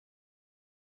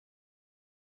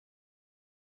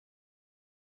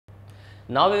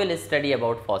Now we will study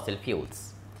about fossil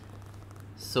fuels.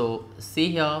 So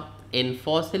see here, in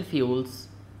fossil fuels,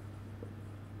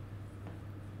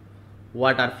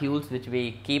 what are fuels which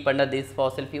we keep under these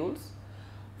fossil fuels?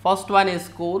 First one is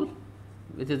coal,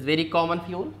 which is very common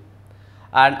fuel,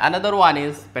 and another one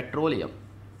is petroleum.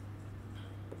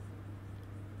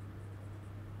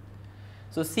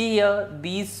 So see here,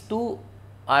 these two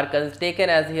are taken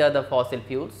as here the fossil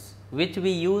fuels which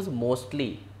we use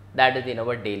mostly, that is in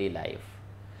our daily life.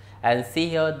 And see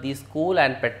here, these coal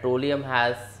and petroleum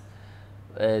has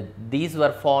these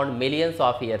were found millions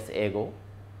of years ago.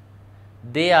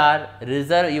 They are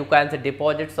reserve, you can say,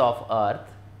 deposits of earth.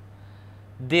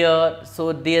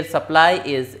 So their supply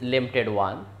is limited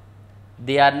one.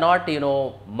 They are not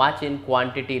much in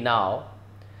quantity now.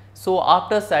 So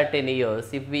after certain years,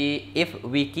 if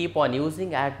we keep on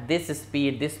using at this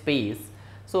speed, this pace,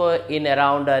 so in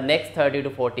around next 30 to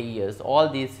 40 years, all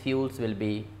these fuels will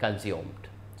be consumed.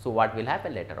 So what will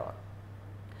happen later on?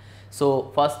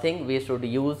 So first thing, we should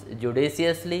use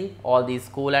judiciously all these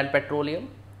coal and petroleum.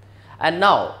 And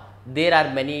now there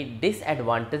are many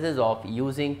disadvantages of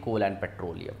using coal and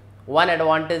petroleum. One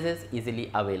advantage is easily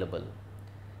available,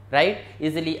 right?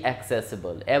 Easily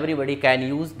accessible. Everybody can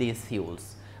use these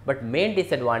fuels. But main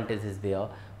disadvantage is there,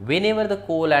 whenever the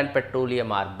coal and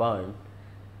petroleum are burned,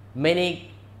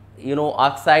 many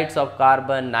oxides of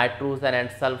carbon, nitrogen and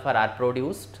sulfur are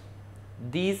produced.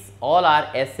 These all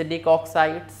are acidic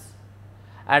oxides,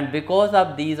 and because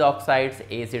of these oxides,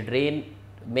 acid rain,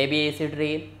 maybe acid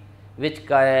rain, which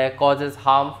causes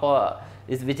harm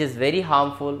which is very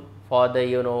harmful for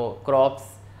the crops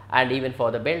and even for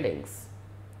the buildings.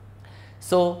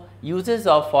 So uses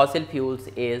of fossil fuels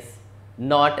is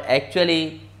not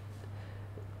actually,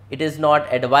 it is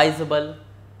not advisable.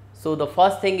 So the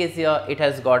first thing is here, it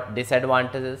has got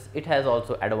disadvantages, it has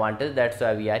also advantages, that's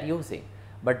why we are using,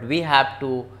 but we have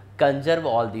to conserve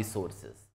all these sources.